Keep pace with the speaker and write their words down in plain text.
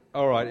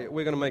All right,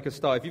 we're going to make a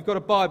start. If you've got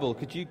a Bible,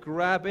 could you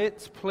grab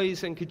it,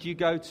 please, and could you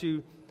go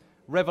to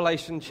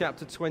Revelation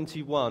chapter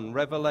 21.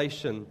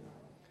 Revelation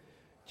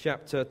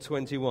chapter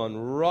 21,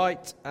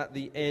 right at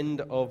the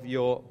end of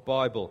your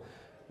Bible.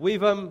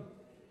 We've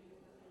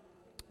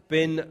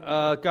been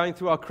going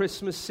through our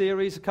Christmas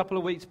series a couple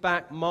of weeks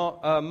back.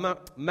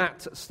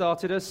 Matt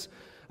started us,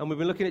 and we've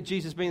been looking at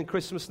Jesus being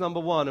Christmas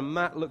number one. And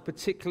Matt looked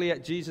particularly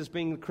at Jesus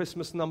being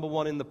Christmas number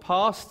one in the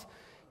past.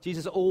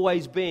 Jesus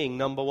always being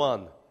number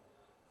one.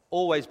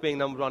 Always being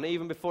number one.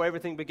 Even before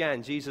everything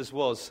began, Jesus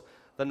was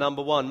the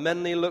number one.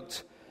 Menley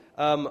looked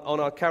on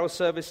our carol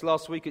service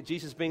last week at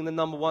Jesus being the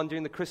number one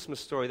during the Christmas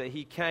story, that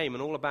he came,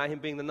 and all about him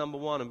being the number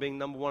one and being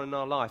number one in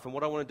our life. And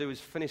what I want to do is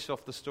finish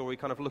off the story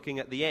kind of looking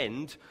at the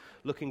end,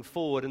 looking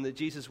forward, and that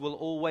Jesus will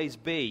always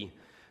be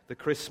the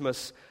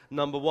Christmas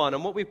number one.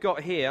 And what we've got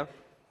here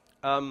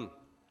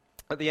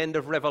at the end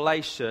of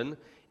Revelation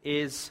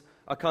is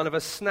a kind of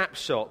a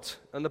snapshot.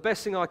 And the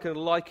best thing I can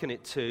liken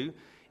it to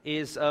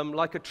is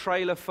like a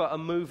trailer for a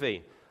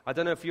movie. I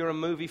don't know if you're a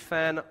movie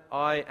fan.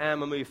 I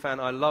am a movie fan.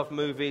 I love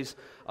movies.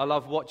 I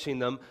love watching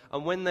them.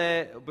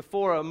 And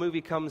before a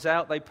movie comes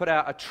out, they put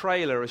out a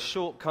trailer, a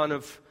short kind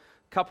of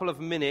couple of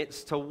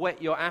minutes to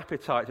whet your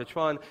appetite, to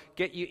try and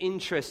get you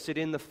interested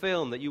in the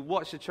film, that you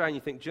watch the trailer and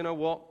you think, do you know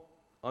what?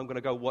 I'm going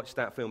to go watch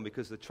that film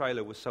because the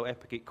trailer was so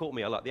epic. It caught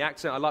me. I like the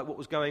accent. I like what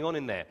was going on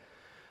in there.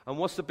 And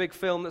what's the big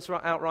film that's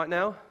out right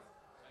now?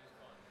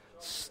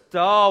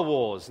 Star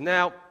Wars.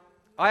 Now,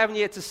 I haven't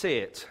yet to see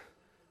it.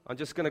 I'm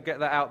just going to get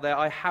that out there.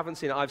 I haven't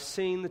seen it. I've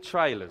seen the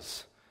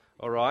trailers,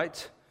 all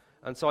right?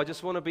 And so I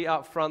just want to be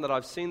upfront that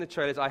I've seen the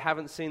trailers. I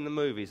haven't seen the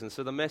movies. And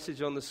so the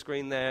message on the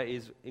screen there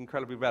is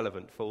incredibly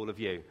relevant for all of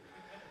you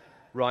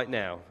right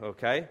now,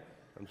 okay?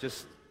 I'm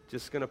just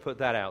going to put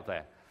that out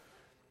there.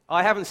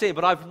 I haven't seen it,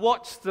 but I've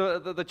watched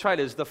the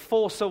trailers. The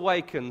Force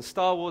Awakens,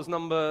 Star Wars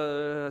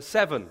number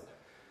 7.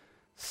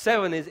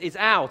 7 is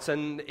out,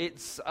 and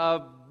it's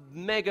a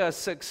mega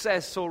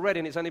success already,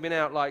 and it's only been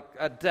out like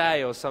a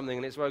day or something,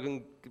 and it's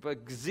broken a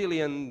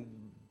gazillion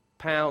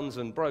pounds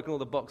and broken all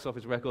the box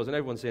office records, and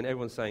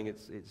everyone's saying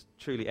it's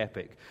truly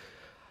epic.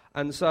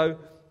 And so,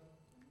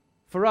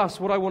 for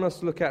us, what I want us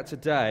to look at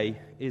today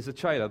is a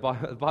trailer,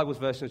 the Bible's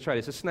version of a trailer.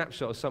 It's a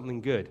snapshot of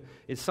something good.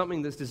 It's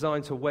something that's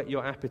designed to whet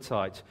your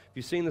appetite. If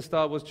you've seen the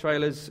Star Wars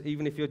trailers,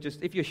 even if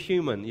you're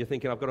human, you're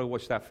thinking, I've got to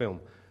watch that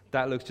film.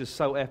 That looks just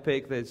so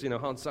epic. There's,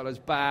 Han Solo's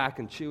back,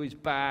 and Chewie's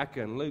back,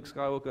 and Luke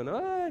Skywalker, and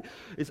hey,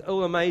 it's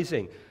all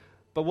amazing.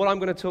 But what I'm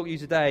going to talk to you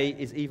today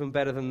is even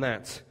better than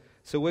that.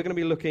 So we're going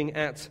to be looking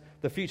at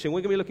the future, and we're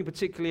going to be looking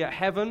particularly at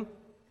heaven,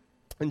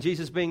 and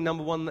Jesus being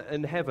number one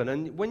in heaven.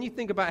 And when you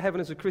think about heaven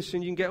as a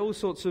Christian, you can get all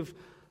sorts of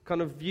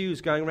kind of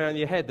views going around in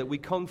your head that we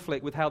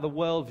conflict with how the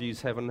world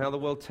views heaven, and how the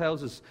world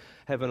tells us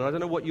heaven. And I don't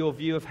know what your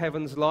view of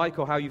heaven's like,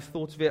 or how you've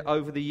thought of it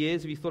over the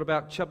years. Have you thought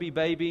about chubby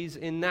babies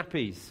in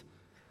nappies?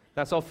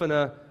 That's often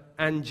an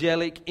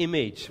angelic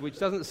image, which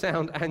doesn't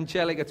sound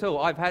angelic at all.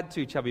 I've had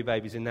 2 chubby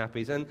babies in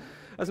nappies, and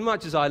as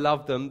much as I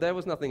loved them, there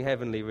was nothing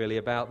heavenly really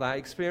about that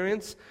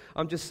experience.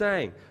 I'm just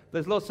saying,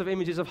 there's lots of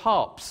images of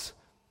harps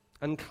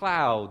and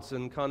clouds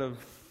and kind of,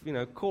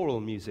 choral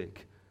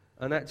music.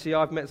 And actually,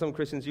 I've met some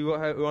Christians who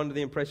are under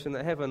the impression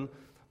that heaven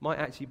might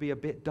actually be a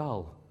bit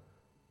dull.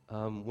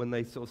 When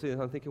they sort of see it,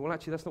 I'm thinking, well,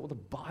 actually, that's not what the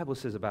Bible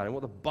says about it. And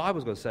what the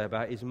Bible's going to say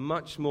about it is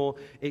much more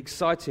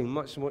exciting,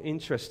 much more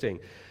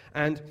interesting.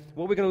 And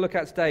what we're going to look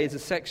at today is a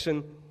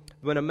section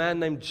when a man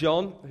named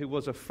John, who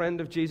was a friend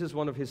of Jesus,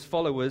 one of his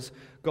followers,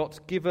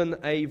 got given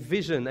a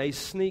vision, a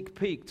sneak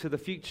peek to the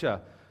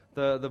future.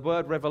 The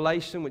word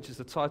Revelation, which is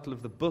the title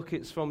of the book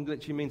it's from,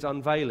 literally means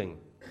unveiling.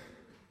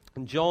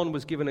 And John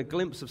was given a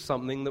glimpse of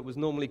something that was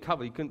normally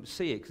covered. He couldn't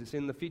see it because it's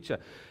in the future.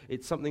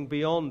 It's something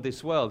beyond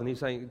this world. And he's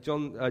saying,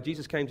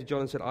 Jesus came to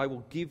John and said, I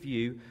will give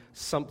you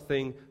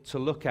something to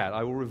look at.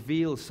 I will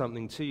reveal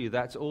something to you.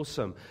 That's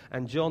awesome.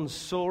 And John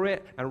saw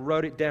it and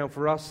wrote it down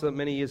for us so that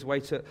many years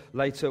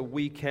later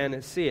we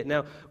can see it.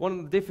 Now, one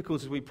of the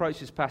difficulties we approach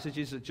this passage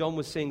is that John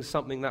was seeing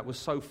something that was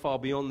so far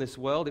beyond this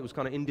world. It was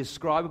kind of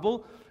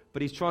indescribable,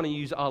 but he's trying to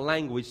use our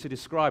language to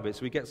describe it.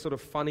 So we get sort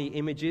of funny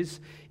images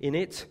in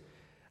it.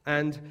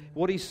 And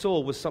what he saw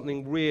was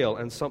something real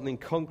and something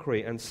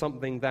concrete and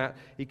something that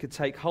he could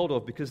take hold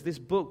of, because this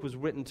book was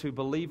written to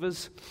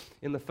believers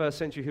in the first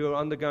century who were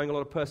undergoing a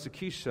lot of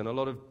persecution, a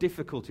lot of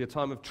difficulty, a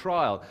time of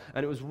trial,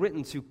 and it was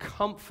written to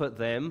comfort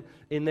them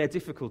in their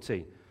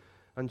difficulty.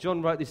 And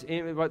John wrote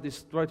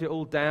it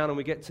all down, and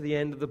we get to the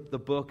end of the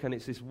book, and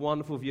it's this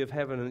wonderful view of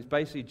heaven, and it's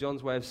basically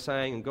John's way of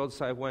saying, and God's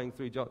way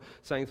of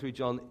saying through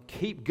John,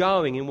 keep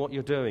going in what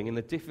you're doing, in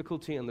the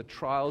difficulty and the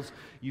trials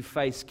you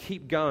face,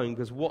 keep going,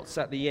 because what's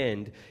at the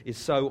end is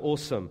so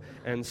awesome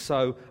and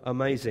so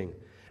amazing.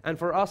 And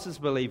for us as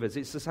believers,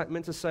 it's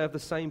meant to serve the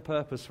same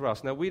purpose for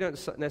us. Now, we don't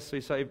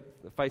necessarily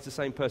face the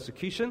same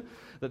persecution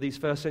that these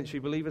first century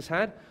believers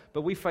had,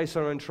 but we face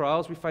our own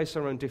trials, we face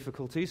our own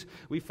difficulties,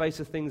 we face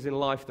the things in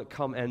life that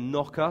come and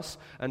knock us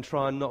and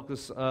try and knock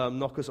us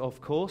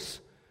off course.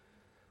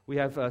 We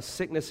have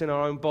sickness in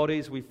our own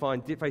bodies. We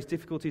face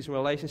difficulties in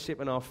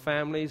relationship in our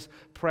families,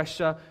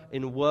 pressure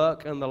in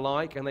work and the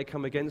like, and they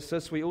come against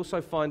us. We also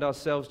find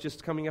ourselves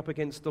just coming up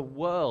against the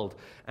world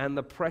and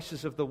the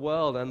pressures of the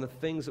world and the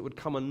things that would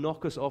come and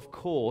knock us off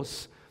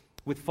course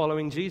with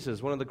following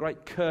Jesus. One of the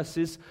great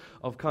curses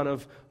of kind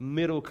of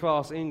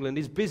middle-class England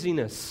is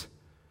busyness.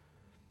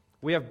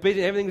 We have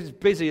busy, everything is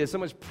busy. There's so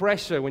much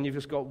pressure when you've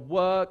just got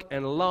work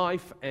and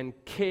life and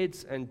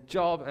kids and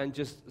job and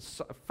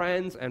just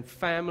friends and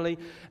family,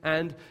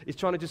 and it's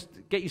trying to just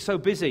get you so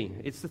busy.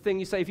 It's the thing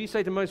you say, if you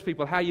say to most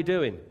people, how are you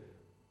doing?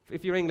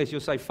 If you're English,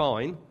 you'll say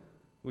fine,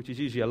 which is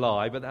usually a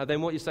lie, but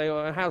then what you say,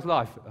 oh, how's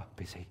life? Oh,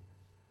 busy.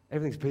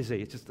 Everything's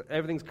busy. It's just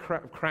everything's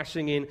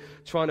crashing in,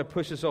 trying to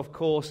push us off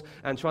course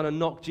and trying to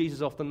knock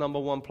Jesus off the number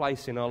one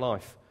place in our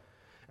life.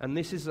 And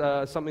this is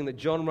something that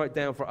John wrote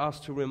down for us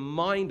to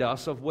remind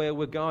us of where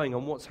we're going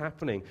and what's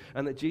happening.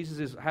 And that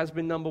Jesus has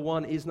been number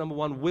one, is number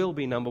one, will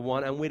be number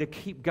one. And we're to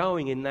keep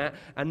going in that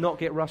and not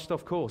get rushed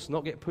off course,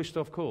 not get pushed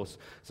off course.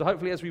 So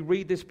hopefully as we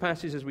read this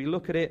passage, as we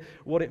look at it,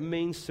 what it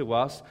means to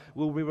us,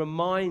 we'll be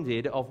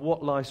reminded of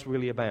what life's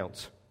really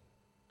about.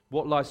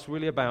 What life's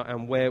really about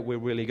and where we're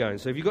really going.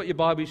 So if you've got your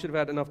Bible, you should have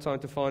had enough time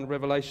to find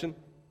Revelation.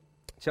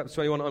 Chapter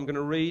 21, I'm going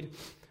to read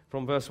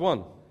from verse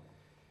 1.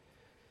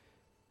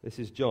 This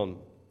is John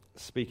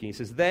speaking. He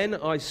says, "Then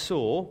I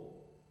saw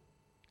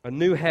a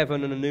new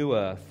heaven and a new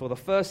earth, for the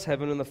first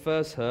heaven and the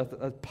first earth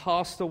had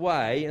passed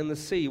away, and the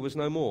sea was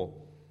no more.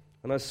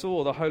 And I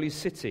saw the holy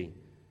city,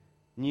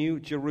 New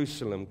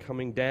Jerusalem,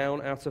 coming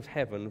down out of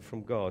heaven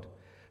from God,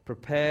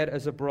 prepared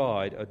as a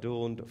bride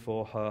adorned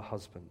for her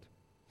husband.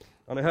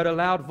 And I heard a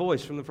loud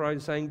voice from the throne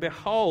saying,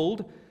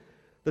 'Behold,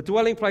 the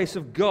dwelling place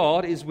of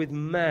God is with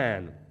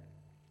man.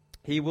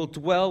 He will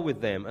dwell with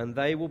them, and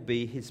they will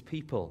be his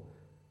people.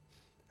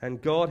 And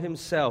God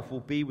himself will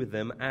be with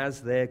them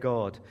as their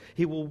God.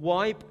 He will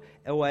wipe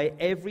away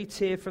every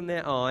tear from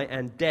their eye,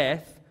 and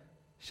death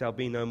shall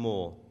be no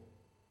more.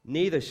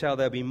 Neither shall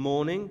there be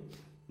mourning,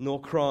 nor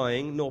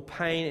crying, nor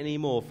pain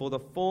anymore, for the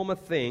former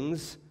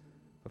things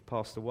have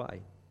passed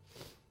away.'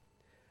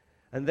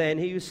 And then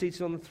he who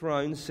seated on the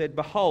throne said,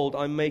 'Behold,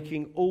 I'm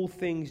making all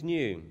things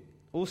new.'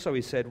 Also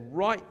he said,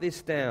 'Write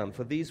this down,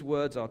 for these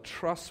words are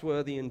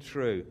trustworthy and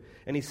true.'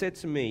 And he said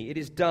to me, 'It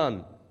is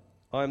done.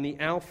 I am the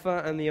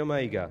Alpha and the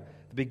Omega,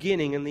 the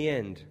beginning and the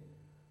end.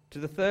 To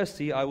the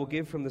thirsty I will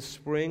give from the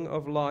spring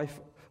of life,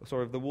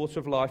 the water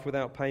of life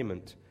without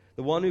payment.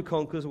 The one who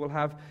conquers will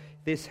have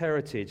this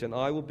heritage, and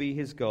I will be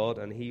his God,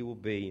 and he will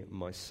be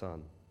my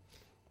son.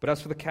 But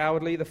as for the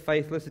cowardly, the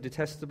faithless, the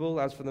detestable,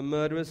 as for the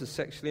murderers, the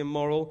sexually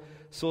immoral,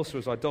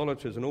 sorcerers,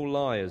 idolaters, and all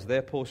liars,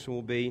 their portion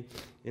will be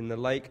in the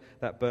lake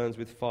that burns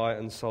with fire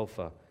and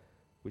sulfur,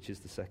 which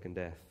is the second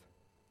death.'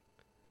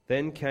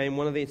 Then came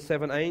one of the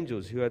 7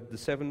 angels who had the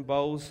 7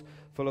 bowls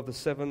full of the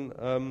 7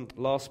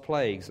 last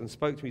plagues, and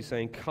spoke to me,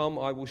 saying, 'Come,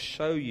 I will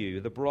show you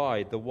the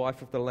bride, the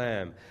wife of the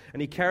Lamb.'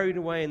 And he carried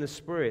away in the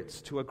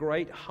spirits to a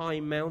great high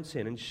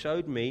mountain, and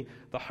showed me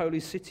the holy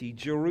city,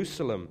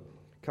 Jerusalem,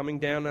 coming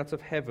down out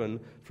of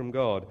heaven from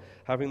God,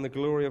 having the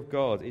glory of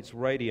God, its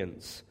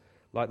radiance,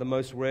 like the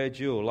most rare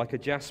jewel, like a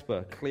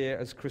jasper, clear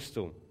as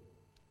crystal.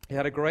 It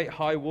had a great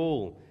high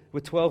wall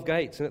with 12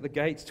 gates, and at the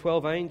gates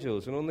 12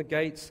 angels, and on the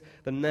gates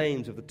the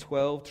names of the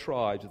 12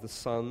 tribes of the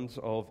sons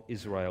of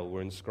Israel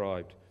were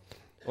inscribed.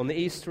 On the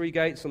east 3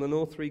 gates, on the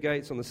north 3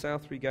 gates, on the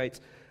south 3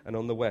 gates, and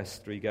on the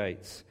west 3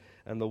 gates.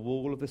 And the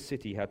wall of the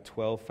city had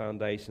 12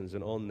 foundations,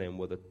 and on them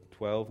were the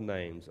 12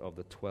 names of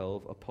the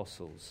 12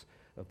 apostles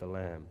of the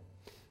Lamb.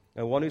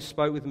 And one who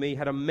spoke with me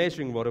had a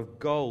measuring rod of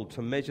gold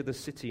to measure the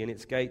city and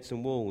its gates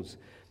and walls.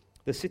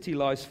 The city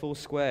lies 4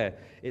 square,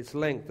 its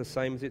length the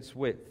same as its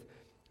width.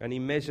 And he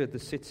measured the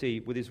city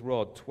with his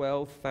rod,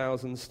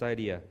 12,000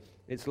 stadia.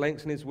 Its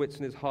length and its width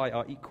and its height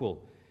are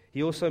equal.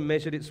 He also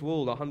measured its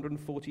wall,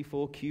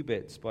 144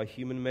 cubits by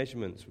human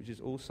measurements, which is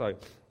also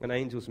an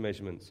angel's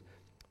measurements.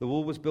 The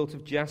wall was built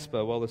of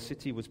jasper, while the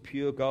city was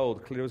pure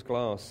gold, clear as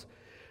glass.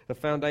 The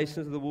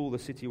foundations of the wall of the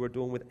city were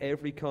adorned with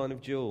every kind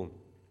of jewel.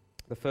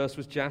 The first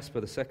was jasper,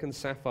 the second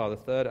sapphire, the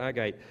third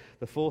agate,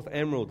 the fourth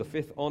emerald, the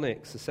fifth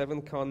onyx, the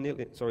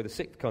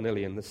sixth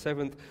carnelian, the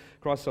seventh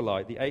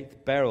chrysolite, the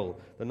 8th beryl,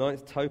 the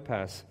 9th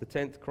topaz, the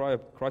 10th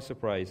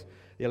chrysoprase,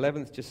 the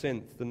 11th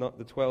jacinth, the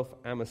 12th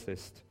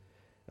amethyst.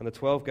 And the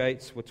 12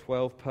 gates were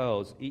 12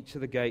 pearls, each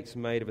of the gates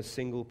made of a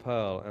single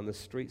pearl, and the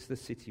streets of the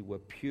city were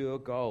pure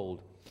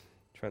gold,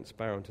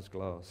 transparent as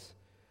glass.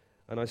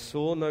 And I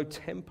saw no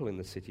temple in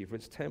the city, for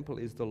its temple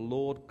is the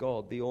Lord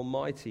God, the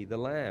Almighty, the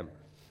Lamb.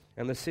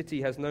 And the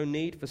city has no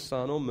need for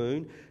sun or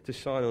moon to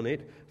shine on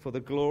it, for the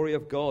glory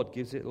of God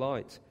gives it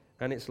light.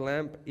 And its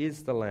lamp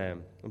is the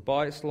Lamb. And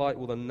by its light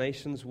will the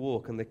nations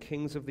walk, and the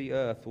kings of the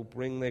earth will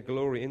bring their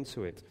glory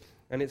into it.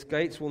 And its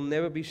gates will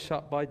never be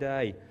shut by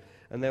day,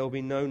 and there will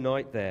be no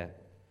night there.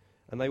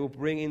 And they will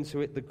bring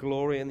into it the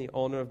glory and the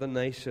honor of the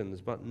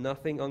nations, but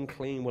nothing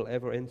unclean will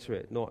ever enter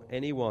it, not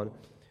anyone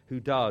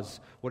who does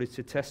what is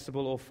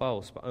detestable or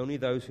false, but only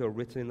those who are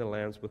written in the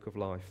Lamb's book of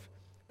life.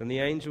 Then the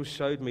angel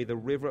showed me the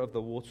river of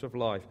the water of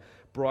life,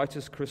 bright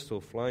as crystal,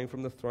 flowing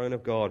from the throne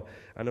of God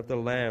and of the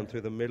Lamb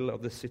through the middle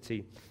of the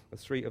city, the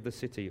street of the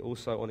city.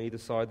 Also on either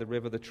side the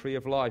river, the tree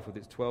of life with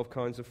its 12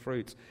 kinds of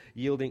fruits,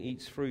 yielding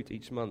each fruit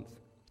each month.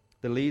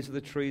 The leaves of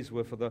the trees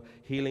were for the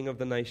healing of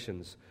the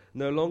nations.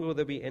 No longer will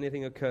there be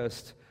anything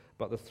accursed,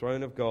 but the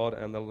throne of God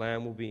and the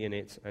Lamb will be in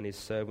it, and his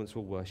servants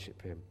will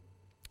worship him.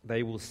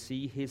 They will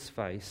see his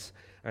face,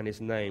 and his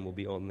name will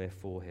be on their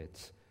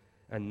foreheads.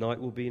 And night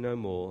will be no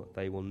more.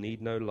 They will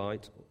need no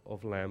light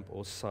of lamp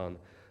or sun,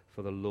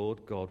 for the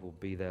Lord God will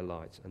be their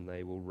light, and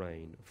they will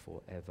reign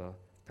forever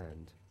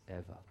and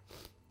ever.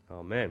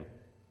 Amen.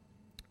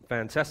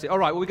 Fantastic. All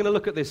right, well, we're going to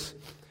look at this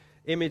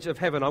image of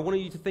heaven. I want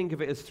you to think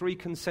of it as 3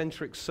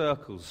 concentric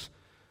circles.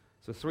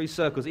 So 3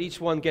 circles,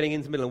 each one getting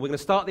into the middle. And we're going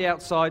to start the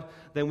outside,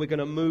 then we're going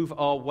to move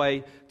our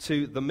way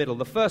to the middle.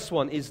 The first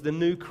one is the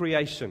new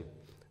creation.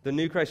 The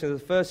new creation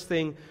is the first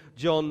thing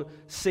John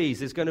sees.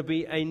 There's going to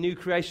be a new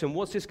creation.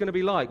 What's this going to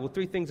be like? Well,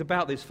 3 things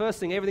about this. First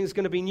thing, everything's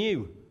going to be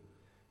new.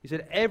 He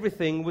said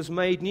everything was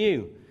made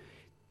new.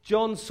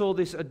 John saw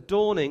this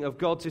adorning of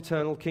God's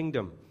eternal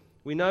kingdom.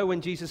 We know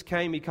when Jesus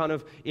came, he kind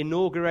of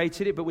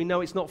inaugurated it, but we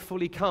know it's not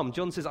fully come.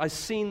 John says, I've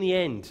seen the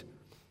end.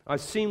 I've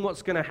seen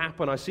what's going to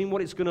happen. I've seen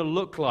what it's going to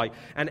look like.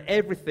 And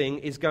everything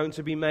is going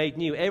to be made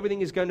new.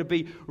 Everything is going to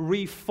be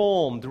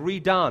reformed,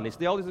 redone.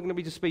 The old isn't going to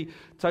be just be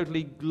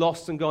totally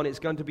lost and gone. It's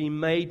going to be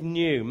made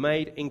new,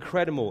 made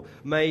incredible,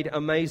 made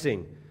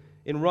amazing.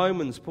 In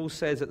Romans, Paul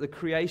says that the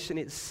creation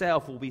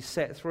itself will be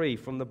set free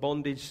from the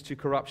bondage to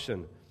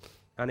corruption.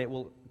 And it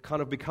will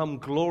kind of become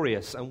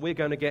glorious. And we're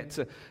going to get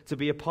to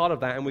be a part of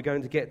that. And we're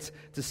going to get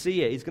to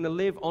see it. He's going to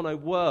live on a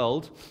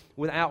world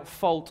without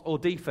fault or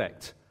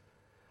defect.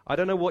 I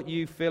don't know what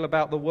you feel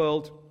about the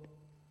world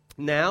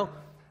now.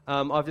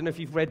 I don't know if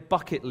you've read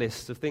bucket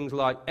lists of things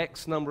like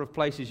X number of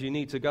places you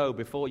need to go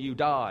before you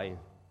die,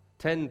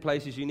 10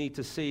 places you need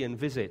to see and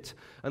visit.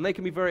 And they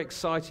can be very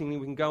exciting.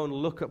 We can go and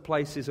look at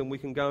places and we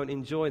can go and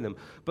enjoy them.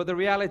 But the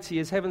reality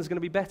is heaven's going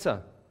to be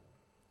better.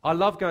 I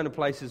love going to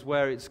places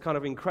where it's kind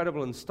of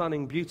incredible and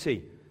stunning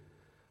beauty.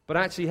 But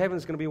actually,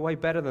 heaven's going to be way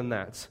better than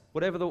that.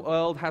 Whatever the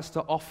world has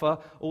to offer,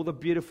 all the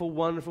beautiful,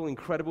 wonderful,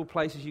 incredible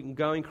places you can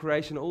go in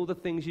creation, all the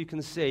things you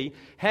can see,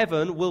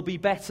 heaven will be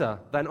better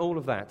than all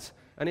of that.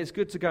 And it's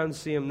good to go and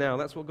see them now.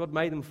 That's what God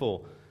made them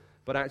for.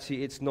 But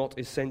actually, it's not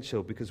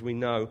essential because we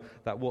know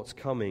that what's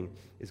coming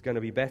is going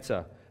to be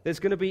better. There's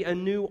going to be a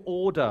new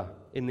order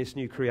in this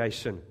new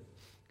creation.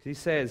 He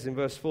says in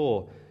verse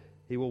 4,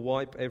 he will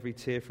wipe every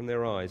tear from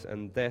their eyes,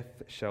 and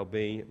death shall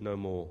be no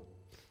more.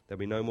 There'll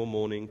be no more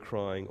mourning,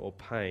 crying, or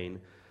pain,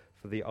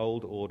 for the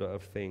old order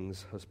of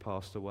things has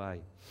passed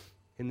away.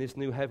 In this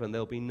new heaven,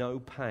 there'll be no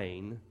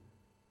pain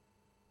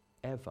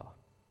ever.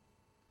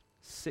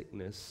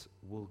 Sickness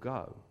will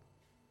go.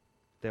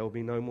 There will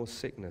be no more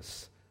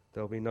sickness.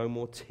 There will be no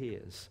more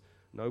tears.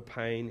 No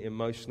pain,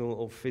 emotional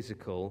or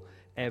physical,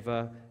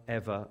 ever,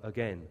 ever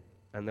again.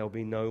 And there'll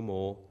be no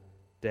more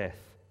death.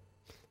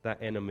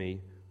 That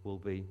enemy will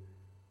be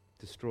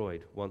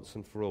destroyed once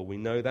and for all. We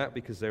know that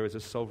because there is a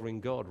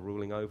sovereign God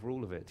ruling over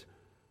all of it.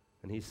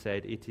 And he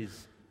said, it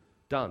is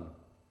done.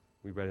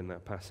 We read in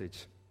that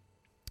passage.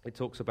 It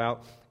talks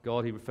about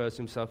God, he refers to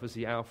himself as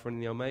the Alpha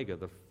and the Omega,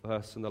 the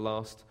first and the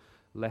last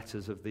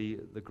letters of the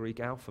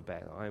Greek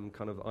alphabet. I am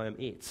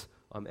it.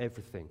 I'm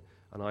everything.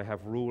 And I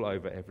have rule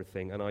over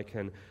everything. And I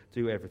can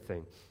do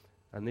everything.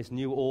 And this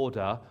new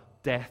order,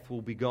 death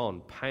will be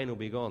gone. Pain will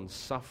be gone.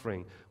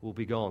 Suffering will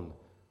be gone.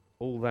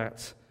 All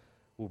that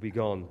will be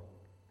gone.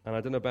 And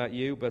I don't know about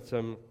you, but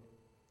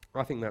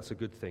I think that's a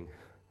good thing.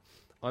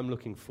 I'm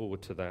looking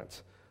forward to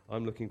that.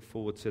 I'm looking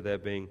forward to there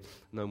being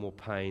no more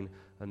pain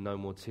and no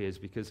more tears,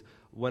 because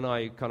when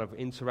I kind of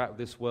interact with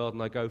this world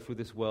and I go through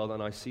this world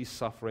and I see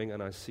suffering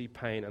and I see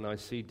pain and I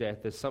see death,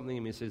 there's something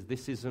in me that says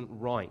this isn't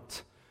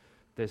right.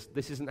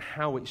 This isn't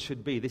how it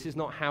should be. This is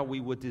not how we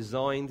were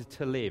designed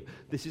to live.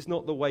 This is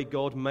not the way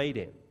God made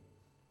it.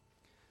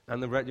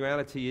 And the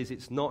reality is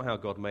it's not how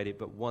God made it,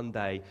 but one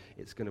day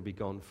it's going to be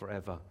gone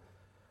forever.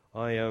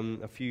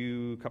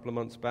 A couple of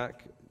months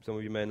back, some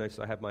of you may have noticed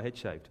I had my head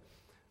shaved.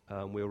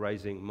 We were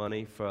raising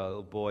money for a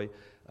little boy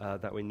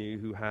that we knew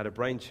who had a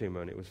brain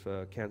tumor, and it was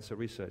for cancer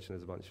research, and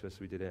there's a bunch of us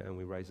who did it, and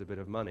we raised a bit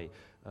of money.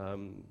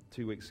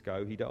 2 weeks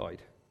ago, he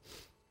died.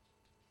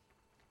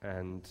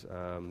 And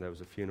there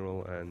was a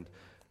funeral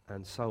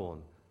and so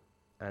on.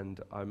 And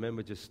I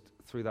remember just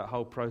through that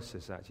whole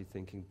process actually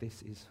thinking,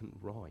 this isn't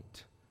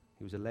right.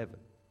 He was 11.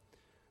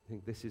 I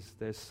think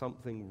there's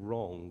something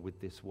wrong with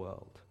this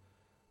world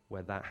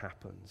where that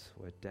happens,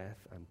 where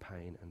death and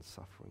pain and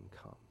suffering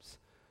comes.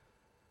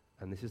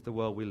 And this is the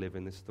world we live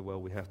in, this is the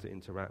world we have to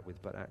interact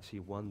with, but actually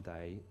one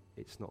day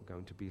it's not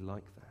going to be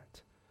like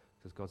that.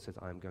 Because God says,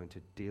 I'm going to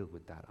deal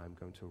with that, I'm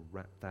going to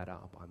wrap that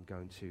up, I'm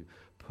going to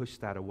push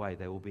that away.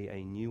 There will be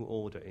a new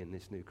order in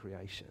this new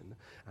creation,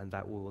 and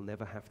that we will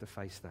never have to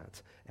face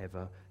that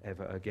ever,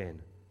 ever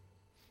again.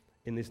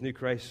 In this new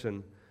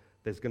creation,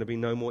 there's going to be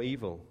no more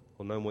evil,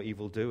 or no more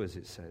evildoers,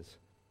 it says.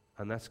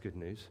 And that's good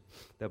news.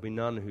 There'll be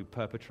none who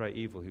perpetrate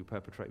evil, who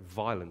perpetrate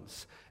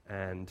violence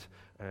and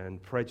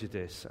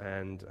prejudice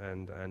and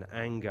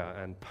anger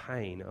and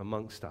pain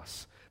amongst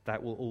us.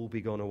 That will all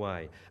be gone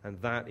away.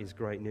 And that is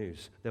great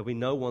news. There'll be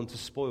no one to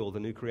spoil the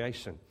new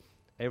creation.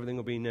 Everything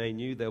will be made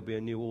new. There'll be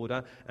a new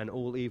order, and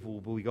all evil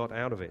will be got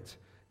out of it.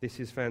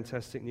 This is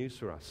fantastic news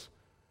for us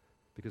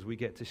because we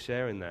get to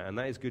share in that. And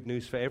that is good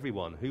news for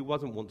everyone. Who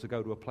doesn't want to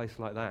go to a place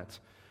like that?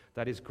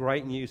 That is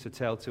great news to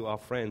tell to our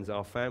friends,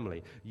 our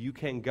family. You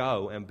can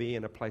go and be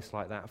in a place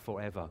like that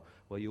forever,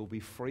 where you'll be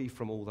free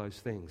from all those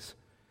things.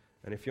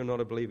 And if you're not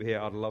a believer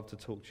here, I'd love to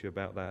talk to you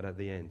about that at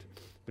the end.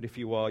 But if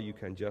you are, you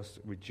can just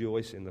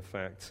rejoice in the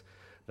fact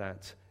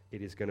that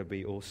it is going to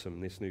be awesome,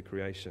 this new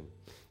creation.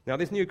 Now,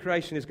 this new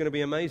creation is going to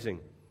be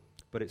amazing,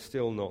 but it's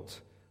still not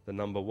the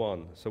number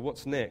one. So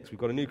what's next? We've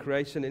got a new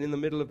creation, and in the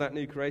middle of that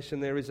new creation,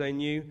 there is a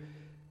new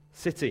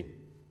city,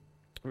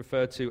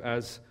 referred to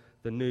as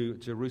the New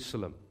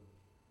Jerusalem.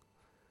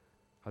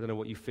 I don't know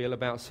what you feel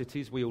about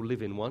cities. We all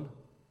live in one,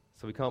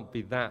 so we can't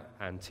be that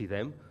anti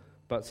them.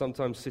 But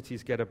sometimes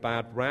cities get a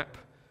bad rap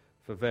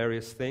for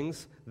various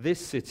things.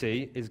 This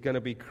city is going to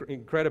be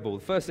incredible.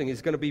 The first thing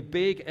is going to be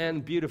big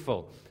and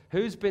beautiful.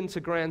 Who's been to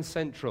Grand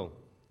Central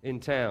in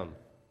town?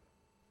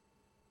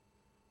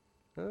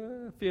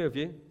 A few of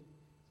you.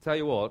 Tell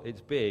you what,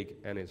 it's big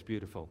and it's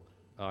beautiful.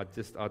 I'll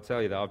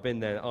tell you that. I've been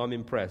there. I'm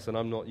impressed, and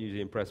I'm not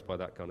usually impressed by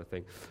that kind of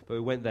thing. But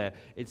we went there.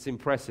 It's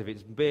impressive.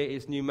 It's big.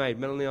 It's new made.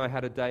 Melanie and I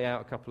had a day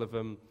out a couple of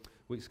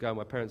weeks ago.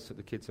 My parents took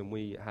the kids, and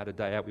we had a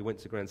day out. We went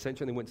to Grand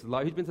Central, and then went to the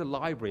library. Who's been to the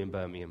library in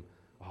Birmingham?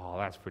 Oh,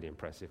 that's pretty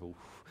impressive. Oof.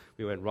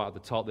 We went right at the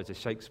top. There's a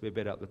Shakespeare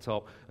bit at the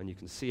top, and you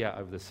can see out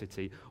over the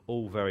city.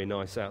 All very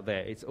nice out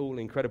there. It's all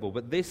incredible.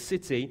 But this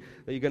city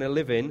that you're going to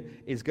live in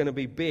is going to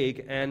be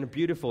big and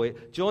beautiful.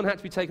 John had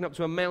to be taken up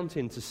to a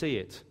mountain to see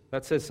it.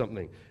 That says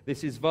something.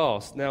 This is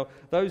vast. Now,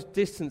 those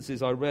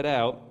distances I read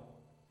out,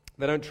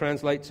 they don't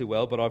translate too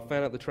well, but I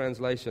found out the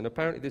translation.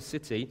 Apparently, this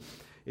city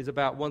is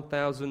about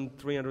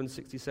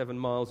 1,367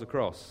 miles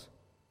across.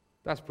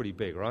 That's pretty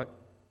big, right?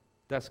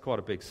 That's quite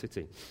a big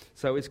city.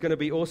 So it's going to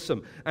be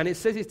awesome. And it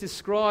says it's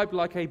described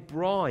like a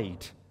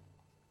bride.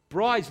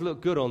 Brides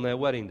look good on their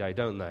wedding day,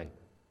 don't they?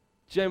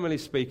 Generally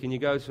speaking, you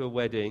go to a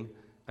wedding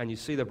and you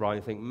see the bride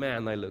and you think,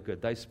 man, they look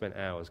good. They spent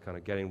hours kind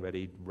of getting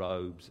ready,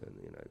 robes and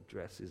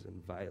dresses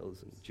and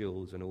veils and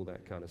jewels and all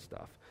that kind of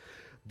stuff.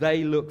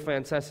 They look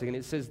fantastic. And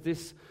it says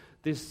this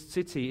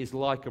city is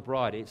like a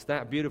bride. It's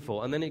that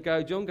beautiful. And then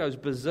John goes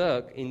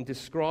berserk in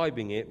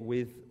describing it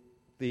with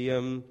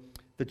the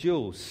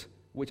jewels,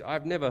 which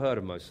I've never heard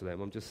of most of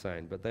them, I'm just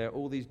saying. But there are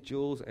all these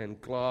jewels and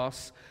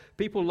glass.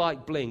 People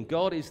like bling.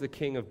 God is the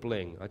king of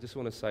bling. I just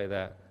want to say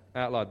that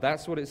out loud.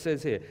 That's what it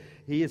says here.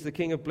 He is the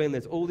king of bling.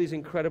 There's all these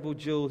incredible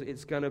jewels.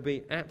 It's going to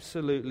be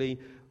absolutely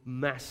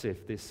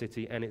massive, this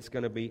city, and it's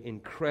going to be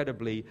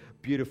incredibly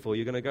beautiful.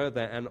 You're going to go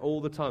there, and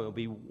all the time it'll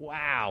be,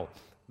 wow.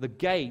 The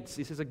gates,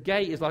 it says a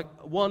gate is like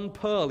one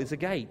pearl is a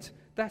gate.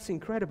 That's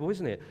incredible,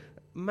 isn't it?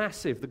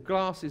 Massive. The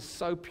glass is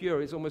so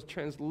pure, it's almost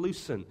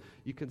translucent.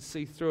 You can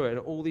see through it, and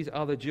all these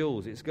other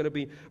jewels. It's going to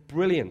be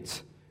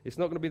brilliant. It's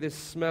not going to be this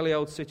smelly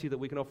old city that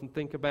we can often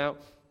think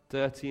about,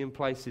 dirty in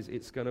places.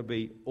 It's going to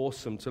be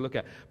awesome to look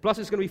at. Plus,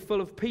 it's going to be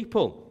full of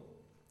people.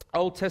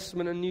 Old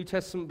Testament and New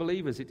Testament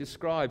believers. It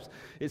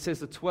says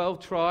the 12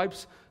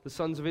 tribes, the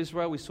sons of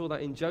Israel. We saw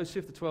that in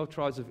Joseph, the 12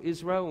 tribes of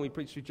Israel. When we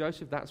preached through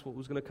Joseph, that's what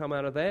was going to come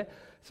out of there.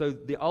 So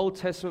the Old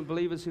Testament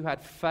believers who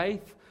had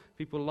faith,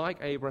 people like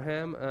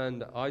Abraham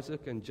and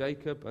Isaac and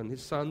Jacob and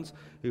his sons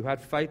who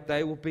had faith,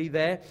 they will be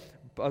there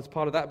as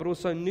part of that. But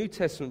also New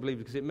Testament believers,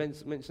 because it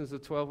mentions the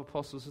 12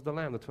 apostles of the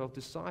Lamb, the 12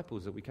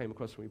 disciples that we came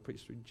across when we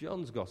preached through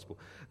John's Gospel.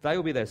 They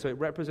will be there. So it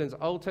represents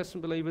Old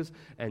Testament believers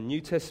and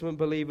New Testament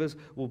believers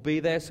will be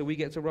there. So we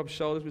get to rub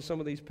shoulders with some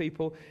of these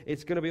people.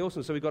 It's going to be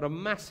awesome. So we've got a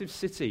massive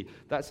city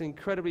that's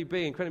incredibly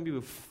big, incredibly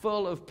beautiful,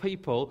 full of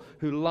people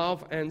who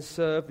love and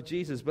serve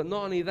Jesus. But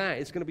not only that,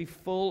 it's going to be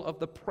full of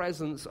the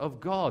presence of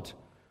God.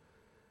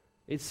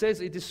 It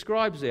says, it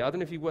describes it. I don't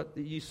know if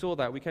you saw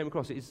that. We came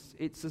across it.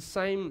 It's the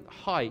same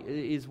height.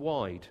 It is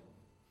wide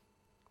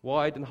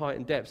and height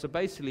and depth. So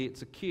basically,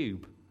 it's a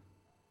cube,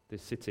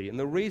 this city. And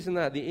the reason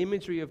that the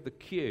imagery of the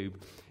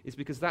cube is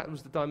because that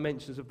was the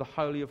dimensions of the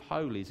Holy of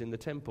Holies in the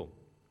temple.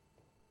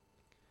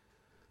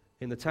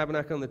 In the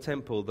tabernacle and the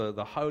temple,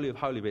 the Holy of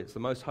Holy bits, the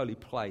most holy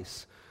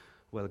place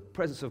where the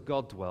presence of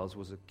God dwells,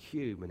 was a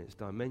cube in its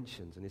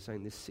dimensions. And he's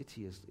saying this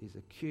city is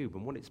a cube.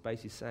 And what it's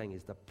basically saying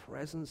is the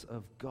presence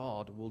of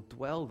God will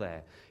dwell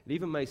there. It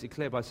even makes it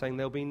clear by saying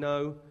there'll be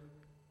no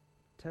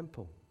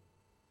temple.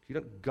 You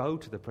don't go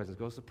to the presence of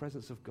God. The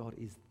presence of God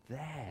is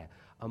there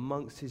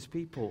amongst his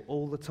people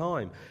all the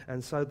time.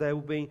 And so there'll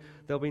be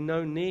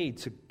no need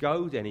to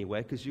go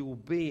anywhere because you will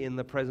be in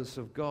the presence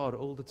of God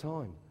all the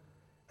time.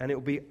 And it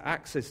will be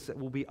access, it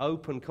will be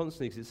open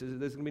constantly. It says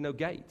there's going to be no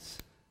gates.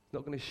 It's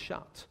not going to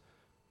shut.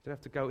 You don't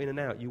have to go in and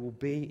out. You will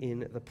be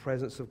in the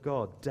presence of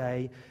God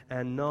day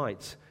and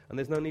night. And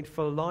there's no need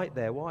for light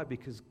there. Why?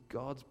 Because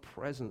God's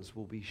presence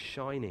will be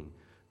shining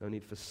No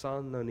need for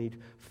sun, no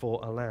need for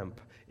a lamp.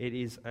 It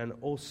is an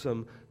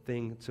awesome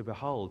thing to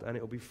behold, and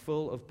it will be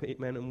full of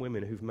men and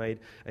women who've made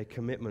a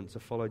commitment to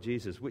follow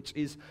Jesus, which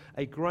is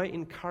a great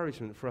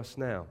encouragement for us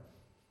now.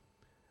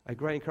 A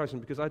great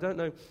encouragement, because I don't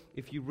know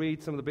if you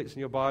read some of the bits in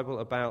your Bible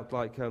about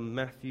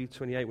Matthew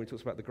 28, when it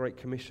talks about the Great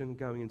Commission,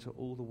 going into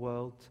all the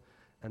world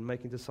and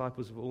making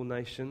disciples of all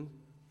nations.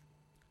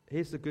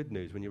 Here's the good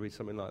news when you read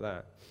something like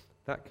that.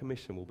 That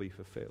commission will be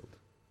fulfilled.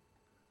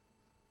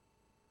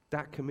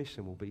 That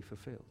commission will be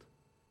fulfilled.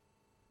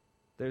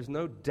 There's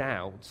no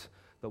doubt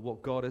that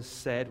what God has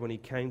said when he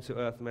came to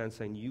earth, man,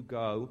 saying, you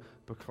go,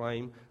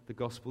 proclaim the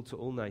gospel to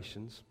all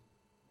nations,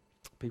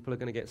 people are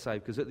going to get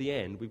saved, because at the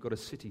end, we've got a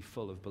city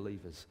full of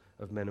believers,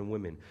 of men and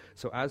women.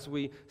 So as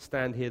we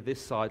stand here this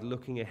side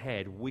looking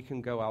ahead, we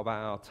can go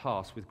about our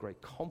task with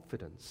great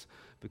confidence,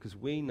 because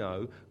we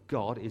know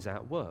God is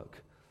at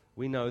work.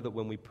 We know that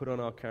when we put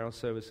on our carol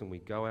service and we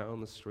go out on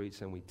the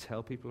streets and we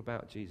tell people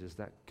about Jesus,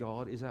 that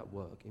God is at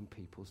work in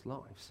people's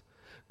lives.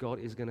 God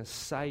is going to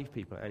save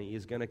people, and he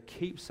is going to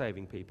keep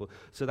saving people.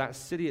 So that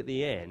city at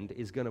the end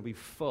is going to be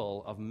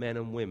full of men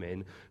and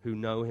women who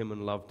know him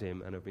and loved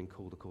him and have been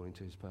called according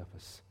to his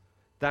purpose.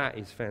 That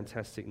is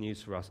fantastic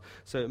news for us.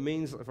 So it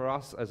means that for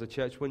us as a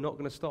church, we're not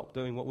going to stop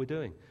doing what we're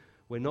doing.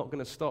 We're not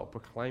going to stop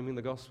proclaiming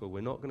the gospel.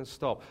 We're not going to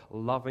stop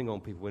loving on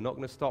people. We're not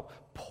going to stop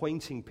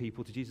pointing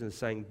people to Jesus and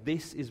saying,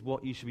 this is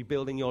what you should be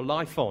building your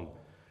life on.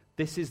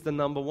 This is the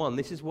number one.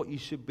 This is what you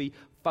should be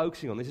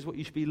focusing on. This is what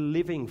you should be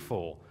living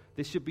for.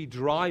 This should be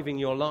driving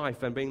your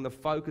life and being the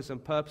focus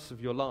and purpose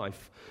of your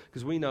life,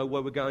 because we know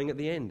where we're going at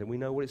the end and we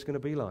know what it's going to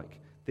be like.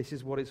 This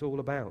is what it's all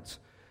about.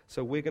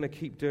 So we're going to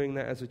keep doing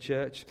that as a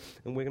church,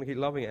 and we're going to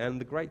keep loving it. And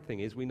the great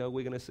thing is we know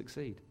we're going to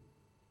succeed.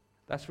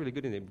 That's really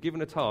good, isn't it?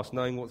 Given a task,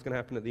 knowing what's going to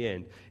happen at the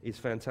end is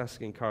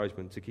fantastic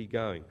encouragement to keep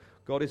going.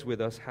 God is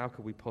with us. How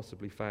could we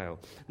possibly fail?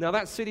 Now,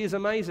 that city is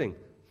amazing,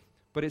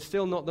 but it's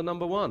still not the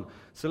number one.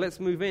 So let's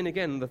move in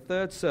again. The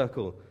third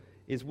circle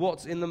is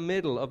what's in the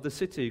middle of the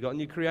city. You've got a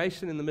new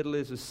creation. In the middle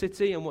is a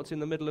city, and what's in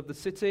the middle of the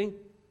city?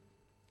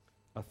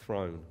 A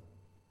throne.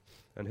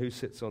 And who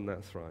sits on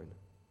that throne?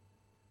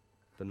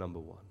 The number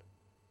one.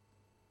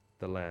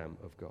 The Lamb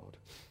of God.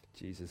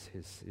 Jesus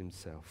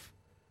himself.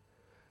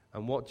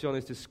 And what John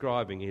is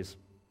describing is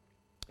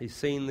he's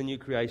seen the new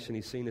creation,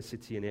 he's seen a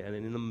city in it, and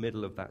in the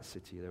middle of that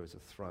city there is a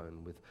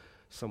throne with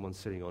someone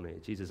sitting on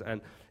it, Jesus.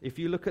 And if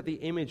you look at the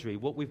imagery,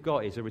 what we've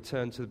got is a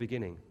return to the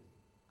beginning.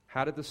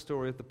 How did the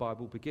story of the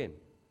Bible begin?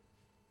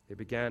 It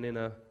began in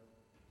a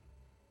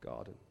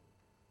garden.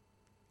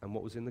 And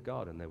what was in the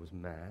garden? There was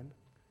man,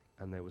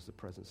 and there was the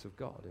presence of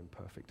God in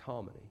perfect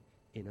harmony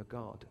in a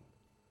garden.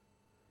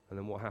 And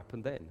then what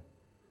happened then?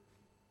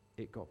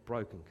 It got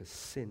broken because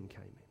sin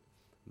came in.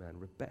 Man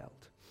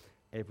rebelled.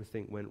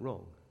 Everything went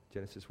wrong.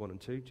 Genesis 1 and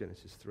 2,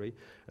 Genesis 3.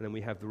 And then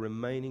we have the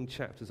remaining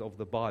chapters of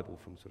the Bible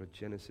from sort of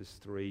Genesis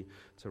 3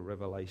 to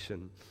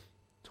Revelation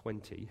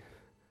 20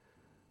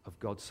 of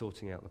God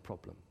sorting out the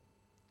problem.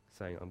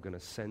 Saying, I'm going to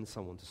send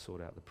someone to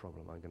sort out the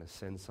problem. I'm going to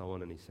send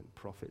someone, and he sent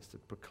prophets to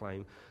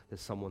proclaim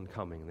there's someone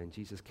coming. And then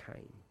Jesus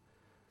came.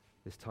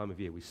 This time of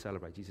year we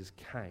celebrate. Jesus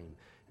came,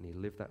 and he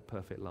lived that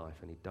perfect life,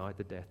 and he died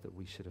the death that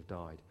we should have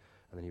died.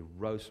 And then he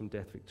rose from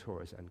death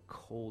victorious and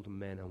called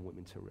men and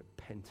women to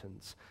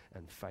repentance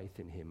and faith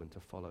in him and to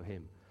follow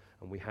him.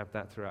 And we have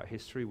that throughout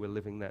history. We're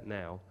living that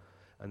now.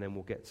 And then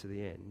we'll get to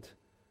the end,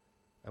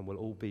 and we'll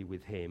all be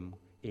with him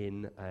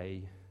in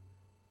a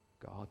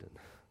garden,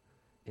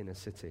 in a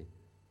city.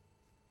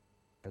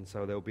 And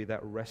so there'll be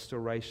that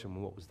restoration of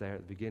what was there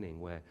at the beginning,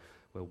 where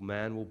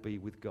man will be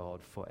with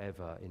God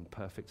forever in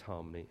perfect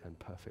harmony and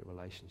perfect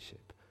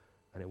relationship.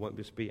 And it won't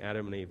just be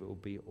Adam and Eve, it will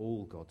be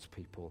all God's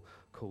people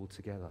called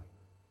together.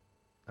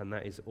 And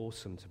that is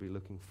awesome to be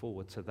looking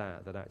forward to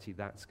that actually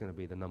that's going to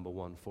be the number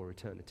one for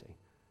eternity.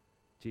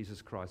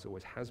 Jesus Christ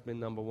always has been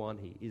number one,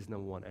 he is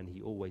number one, and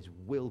he always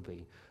will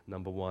be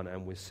number one.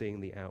 And we're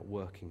seeing the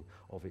outworking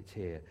of it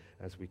here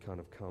as we kind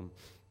of come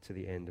to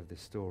the end of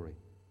this story.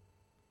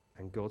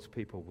 And God's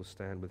people will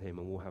stand with him,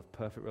 and we'll have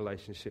perfect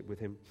relationship with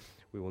him.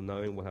 We will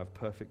know him, we'll have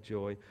perfect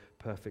joy,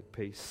 perfect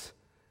peace,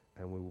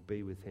 and we will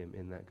be with him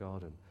in that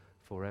garden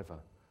forever.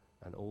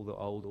 And all the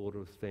old order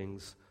of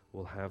things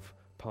will have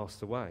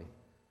passed away.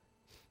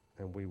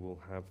 And we will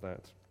have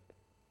that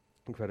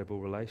incredible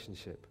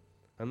relationship.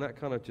 And that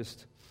kind of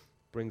just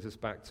brings us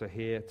back to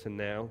here, to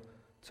now,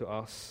 to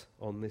us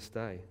on this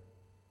day.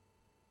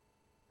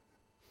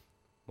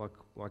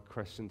 My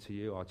question to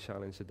you, our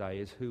challenge today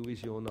is, who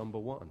is your number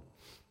one?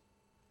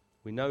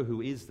 We know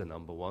who is the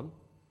number one.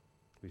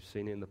 We've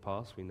seen it in the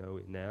past, we know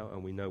it now,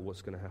 and we know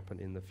what's going to happen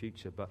in the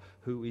future. But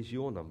who is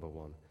your number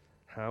one?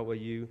 How are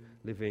you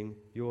living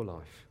your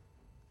life?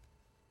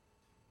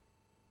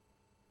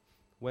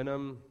 When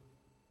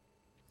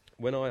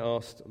I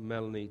asked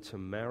Melanie to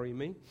marry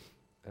me,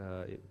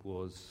 it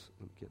was,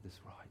 let me get this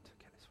right,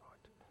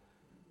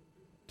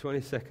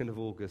 22nd of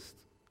August,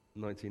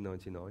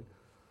 1999.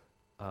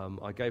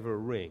 I gave her a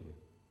ring,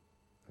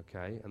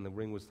 okay, and the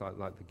ring was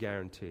like the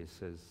guarantee. It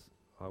says,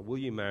 will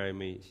you marry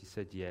me? She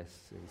said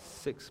yes. In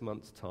 6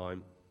 months'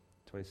 time,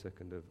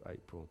 22nd of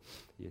April,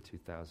 year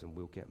 2000,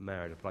 we'll get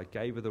married. But I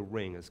gave her the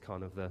ring as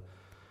kind of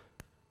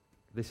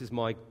this is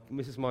my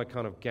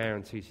kind of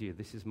guarantee to you.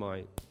 This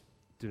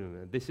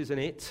isn't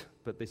it,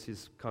 but this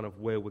is kind of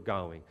where we're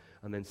going.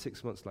 And then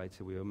 6 months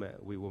later,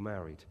 we were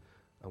married.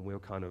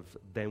 And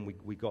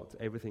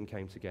everything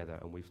came together,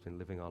 and we've been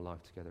living our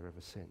life together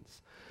ever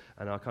since.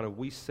 And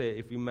we say,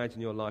 if you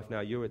imagine your life now,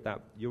 you're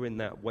in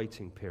that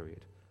waiting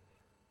period.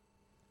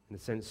 In a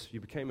sense, you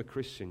became a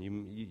Christian.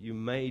 You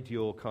made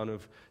your kind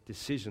of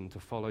decision to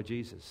follow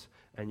Jesus,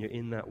 and you're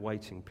in that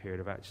waiting period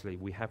of actually,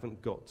 we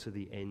haven't got to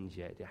the end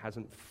yet. It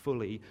hasn't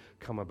fully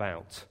come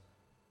about.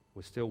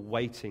 We're still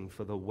waiting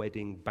for the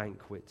wedding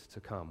banquet to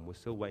come. We're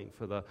still waiting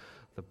for the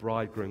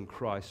bridegroom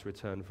Christ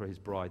return for his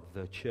bride,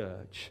 the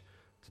church,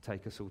 to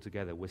take us all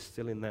together. We're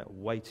still in that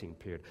waiting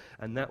period.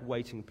 And that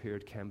waiting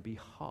period can be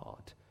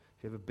hard.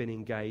 If you've ever been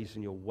engaged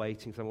and you're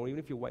waiting for someone, or even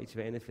if you're waiting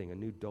for anything, a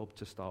new job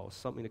to start or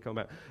something to come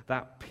out,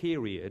 that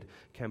period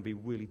can be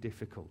really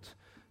difficult.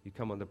 You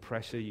come under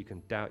pressure, you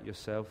can doubt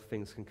yourself,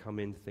 things can come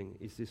in, think,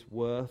 is this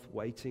worth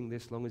waiting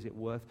this long? Is it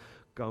worth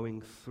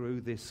going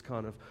through this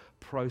kind of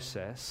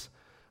process?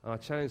 Our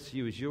challenge to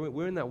you is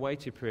we're in that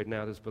waiting period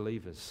now as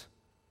believers.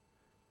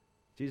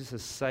 Jesus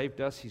has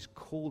saved us, he's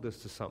called us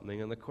to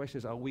something, and the question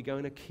is, are we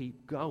going to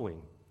keep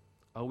going?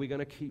 Are we going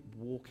to keep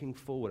walking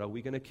forward? Are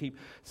we going to keep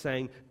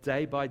saying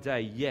day by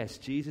day, yes,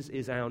 Jesus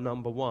is our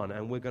number one,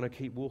 and we're going to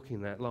keep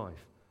walking that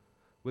life?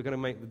 We're going to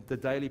make the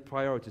daily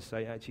priority to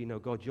say, actually, no,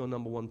 God, you're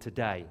number one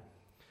today.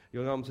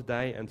 You're number one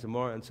today and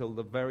tomorrow until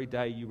the very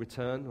day you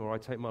return, or I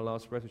take my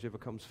last breath, whichever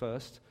comes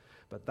first.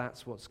 But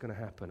that's what's going to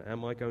happen.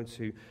 Am I going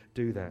to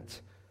do that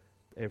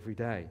every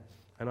day?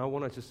 And I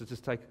want to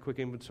just take a quick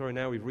inventory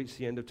now. We've reached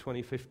the end of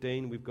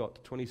 2015. We've got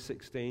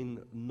 2016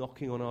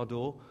 knocking on our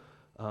door.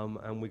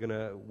 And we're going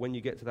to, when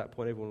you get to that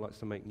point, everyone likes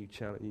to make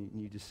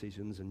new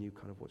decisions and new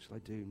kind of, what shall I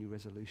do, new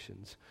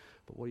resolutions.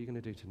 But what are you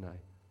going to do tonight?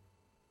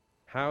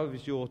 How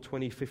has your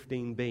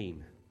 2015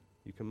 been?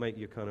 You can make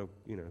your kind of,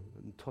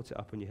 tot it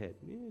up in your head.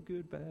 Yeah,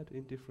 good, bad,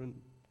 indifferent,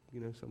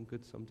 some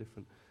good, some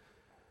different.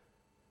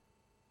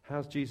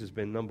 How's Jesus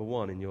been number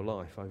one in your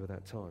life over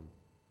that time?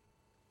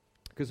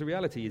 Because the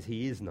reality is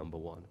he is number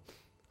one.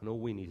 And all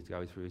we need to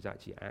go through is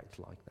actually act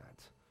like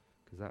that.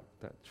 Because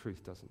that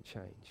truth doesn't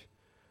change.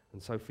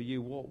 And so for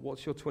you,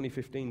 what's your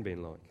 2015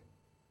 been like?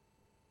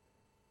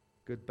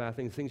 Good, bad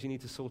things you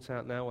need to sort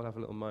out now. We'll have a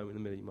little moment in a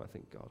minute. You might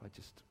think, God, I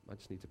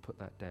just need to put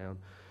that down.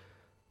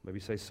 Maybe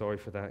say sorry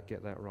for that,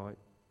 get that right.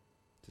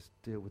 Just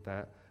deal with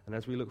that. And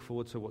as we look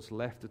forward to what's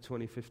left of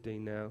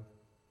 2015 now,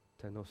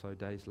 10 or so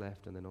days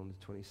left, and then on to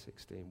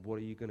 2016, what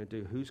are you going to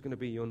do? Who's going to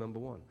be your number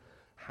one?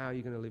 How are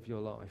you going to live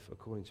your life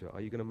according to it?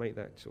 Are you going to make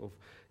that sort of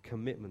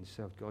commitment to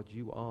yourself, God,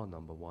 you are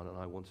number one, and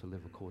I want to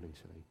live according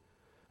to you?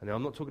 And now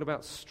I'm not talking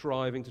about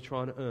striving to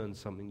try and earn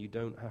something. You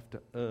don't have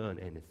to earn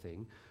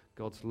anything.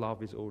 God's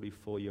love is already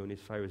for you and his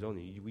favor is on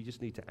you. We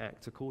just need to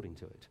act according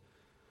to it.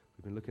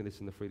 We've been looking at this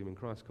in the Freedom in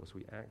Christ course.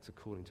 We act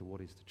according to what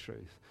is the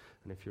truth.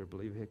 And if you're a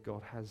believer here,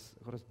 God has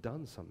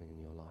done something in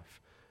your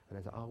life. And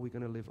are we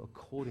going to live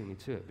accordingly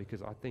to it?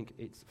 Because I think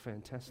it's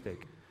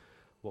fantastic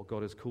what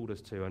God has called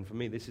us to. And for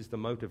me, this is the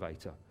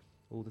motivator.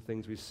 All the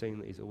things we've seen,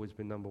 that he's always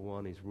been number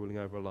one. He's ruling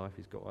over our life.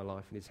 He's got our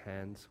life in his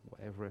hands.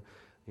 Whatever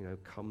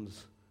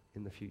comes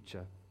in the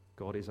future,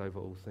 God is over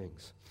all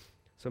things.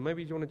 So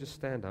maybe you want to just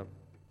stand up.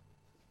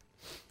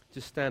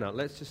 Just stand up.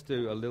 Let's just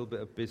do a little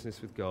bit of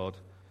business with God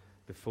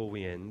before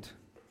we end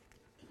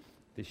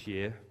this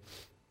year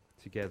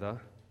together.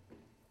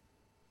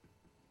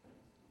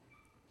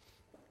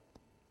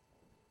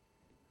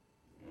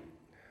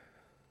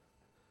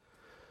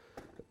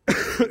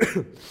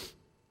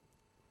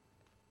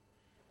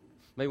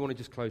 Maybe you want to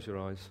just close your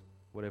eyes,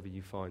 whatever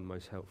you find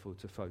most helpful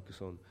to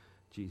focus on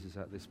Jesus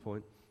at this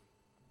point.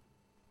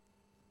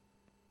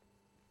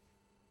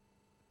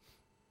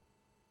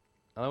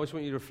 And I just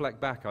want you to reflect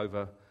back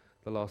over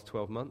the last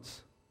 12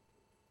 months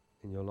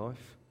in your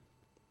life.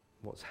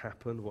 What's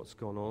happened, what's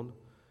gone on,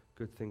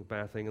 good thing,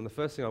 bad thing. And the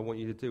first thing I want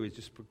you to do is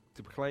just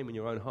to proclaim in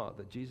your own heart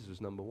that Jesus was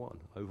number one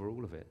over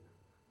all of it.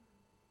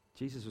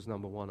 Jesus was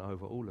number one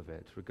over all of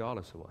it,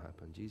 regardless of what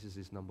happened. Jesus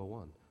is number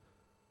one.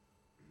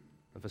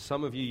 And for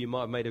some of you, you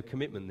might have made a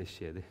commitment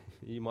this year.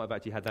 You might have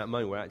actually had that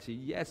moment where actually,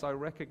 yes, I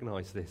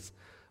recognize this,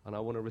 and I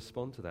want to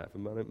respond to that. For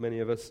many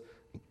of us,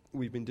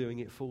 we've been doing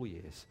it for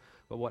years.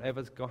 But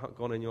whatever's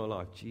gone in your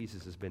life,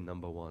 Jesus has been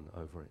number one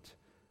over it.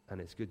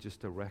 And it's good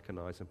just to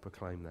recognize and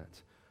proclaim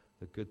that.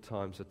 The good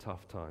times are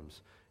tough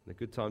times. In the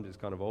good times, it's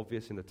kind of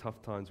obvious. In the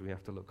tough times, we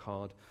have to look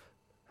hard,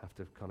 have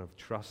to kind of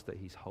trust that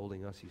he's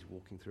holding us, he's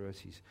walking through us,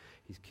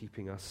 he's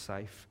keeping us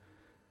safe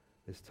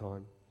this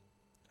time.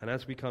 And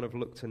as we kind of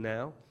look to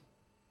now,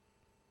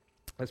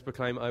 let's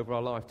proclaim over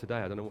our life today.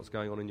 I don't know what's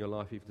going on in your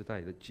life even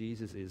today, that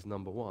Jesus is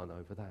number one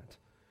over that.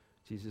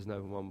 Jesus is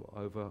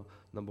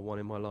number one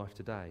in my life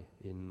today,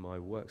 in my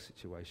work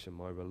situation,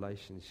 my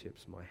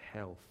relationships, my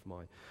health,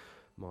 my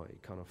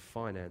kind of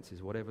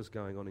finances, whatever's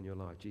going on in your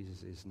life.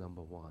 Jesus is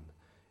number one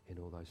in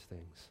all those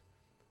things.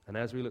 And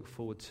as we look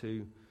forward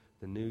to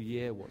the new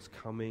year, what's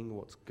coming,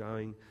 what's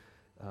going,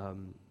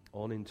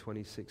 on in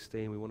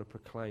 2016, we want to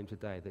proclaim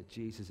today that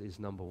Jesus is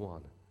number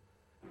one.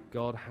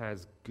 God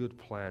has good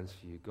plans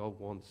for you. God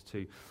wants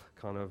to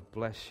kind of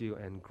bless you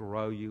and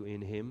grow you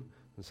in him.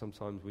 And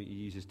sometimes he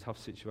uses tough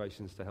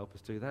situations to help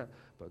us do that.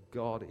 But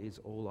God is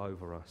all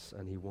over us,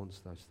 and he wants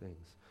those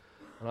things.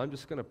 And I'm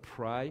just going to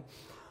pray.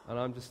 And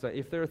I'm just,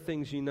 if there are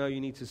things you know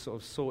you need to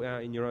sort of sort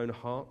out in your own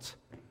heart,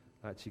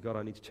 actually, God,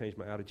 I need to change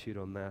my attitude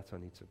on that. I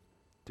need to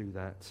do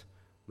that.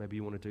 Maybe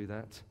you want to do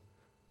that.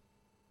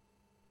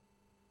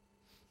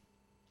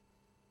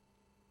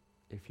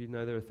 If you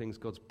know there are things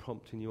God's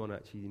prompting you on,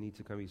 actually, you need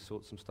to maybe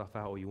sort some stuff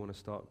out, or you want to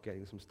start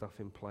getting some stuff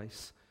in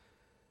place,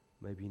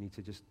 maybe you need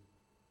to just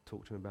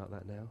talk to him about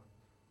that now.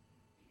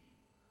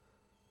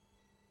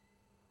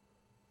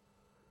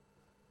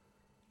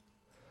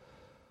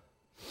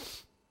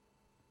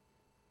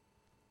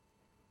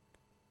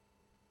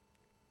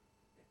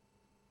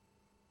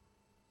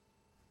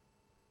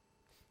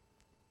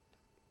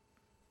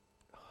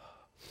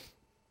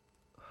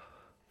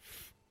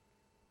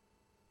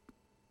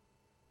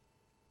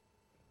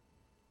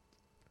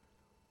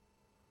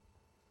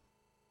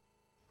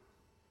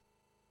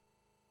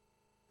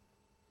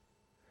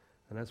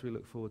 And as we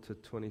look forward to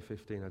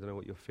 2015, I don't know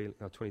what you're feeling,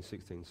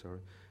 2016, sorry.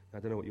 I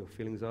don't know what your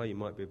feelings are. You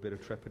might be a bit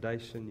of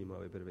trepidation. You might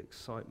be a bit of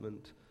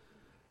excitement.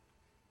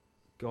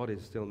 God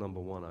is still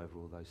number one over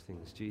all those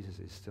things. Jesus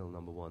is still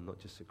number one, not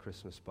just at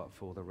Christmas, but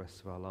for the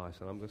rest of our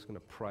lives. And I'm just going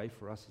to pray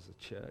for us as a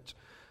church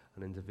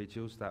and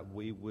individuals that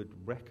we would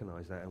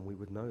recognize that and we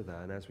would know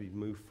that. And as we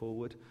move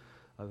forward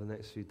over the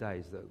next few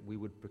days, that we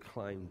would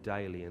proclaim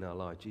daily in our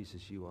life,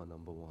 Jesus, you are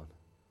number one.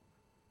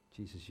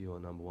 Jesus, you are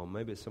number one.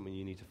 Maybe it's something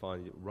you need to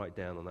find, write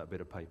down on that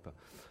bit of paper.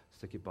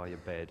 Stick it by your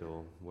bed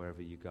or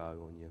wherever you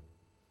go, on your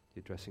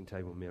dressing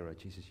table mirror.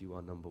 Jesus, you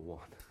are number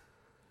one.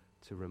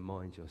 To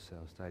remind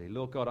yourselves daily.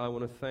 Lord God, I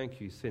want to thank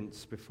you,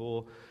 since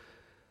before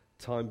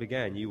time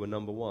began, you were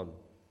number one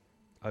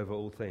over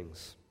all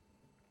things.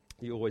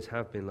 You always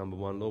have been number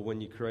one. Lord, when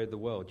you created the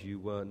world, you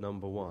were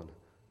number one.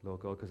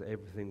 Lord God, because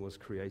everything was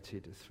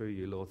created through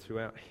you. Lord,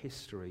 throughout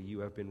history, you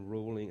have been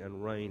ruling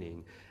and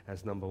reigning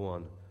as number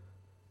one.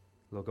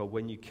 Lord God,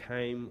 when you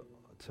came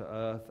to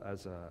earth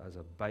as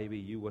a baby,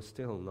 you were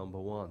still number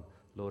one.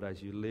 Lord,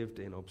 as you lived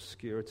in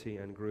obscurity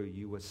and grew,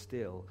 you were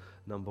still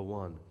number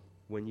one.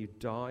 When you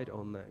died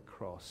on that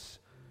cross,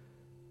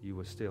 you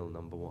were still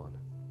number one.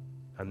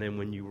 And then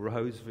when you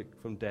rose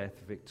from death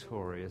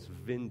victorious,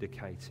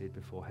 vindicated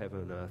before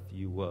heaven and earth,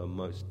 you were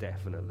most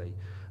definitely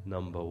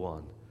number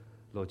one.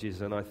 Lord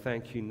Jesus, and I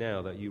thank you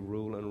now that you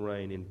rule and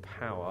reign in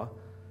power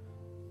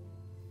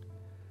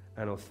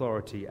and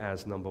authority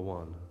as number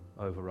one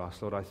over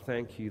us. Lord, I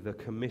thank you the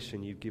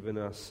commission you've given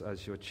us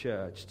as your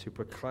church to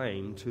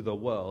proclaim to the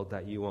world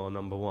that you are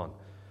number one.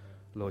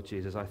 Lord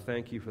Jesus, I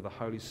thank you for the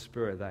Holy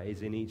Spirit that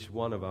is in each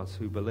one of us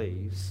who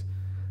believes,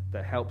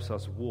 that helps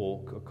us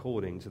walk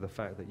according to the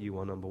fact that you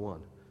are number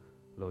one.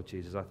 Lord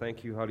Jesus, I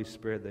thank you, Holy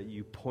Spirit, that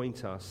you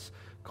point us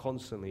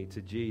constantly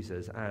to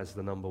Jesus as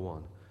the number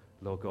one.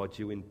 Lord God,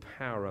 you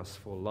empower us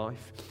for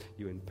life.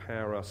 You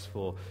empower us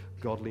for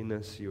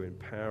godliness. You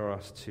empower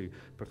us to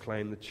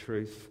proclaim the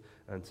truth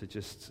and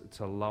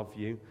to love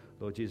you.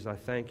 Lord Jesus, I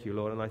thank you,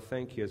 Lord, and I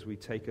thank you as we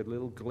take a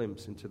little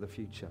glimpse into the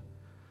future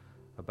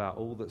about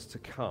all that's to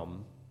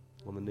come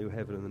on the new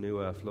heaven and the new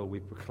earth. Lord,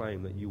 we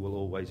proclaim that you will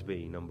always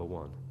be number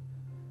one.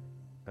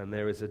 And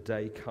there is a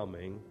day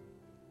coming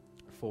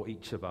for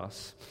each of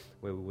us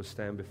where we will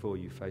stand before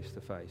you face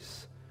to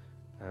face,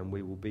 and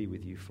we will be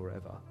with you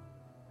forever.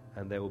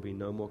 And there will be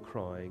no more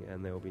crying,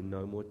 and there will be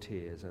no more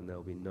tears, and there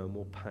will be no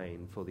more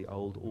pain, for the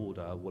old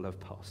order will have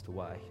passed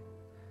away,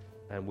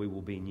 and we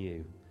will be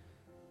new.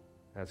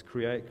 As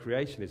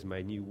creation is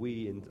made new,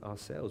 we in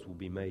ourselves will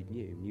be made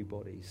new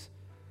bodies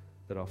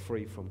that are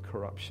free from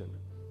corruption.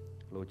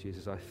 Lord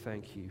Jesus, I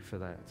thank you for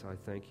that. I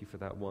thank you for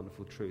that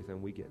wonderful truth,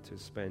 and we get to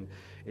spend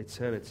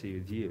eternity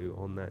with you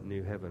on that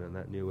new heaven and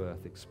that new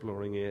earth,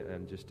 exploring it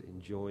and just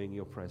enjoying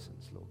your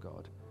presence, Lord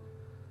God.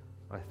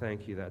 I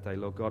thank you that day.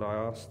 Lord God, I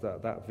ask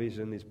that that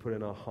vision is put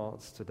in our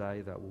hearts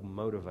today, that will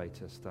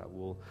motivate us, that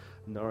will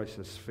nourish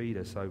us, feed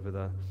us over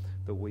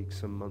the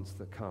weeks and months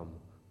that come.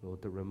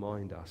 Lord, to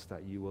remind us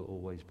that you will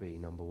always be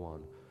number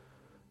one.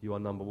 You are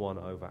number one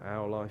over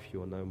our life.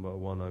 You are number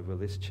one over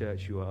this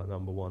church. You are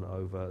number one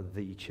over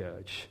the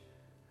church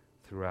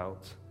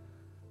throughout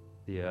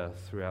the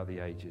earth, throughout the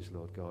ages,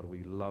 Lord God.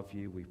 We love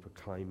you. We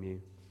proclaim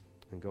you.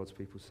 And God's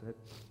people said,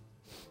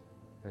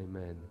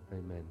 amen,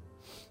 amen.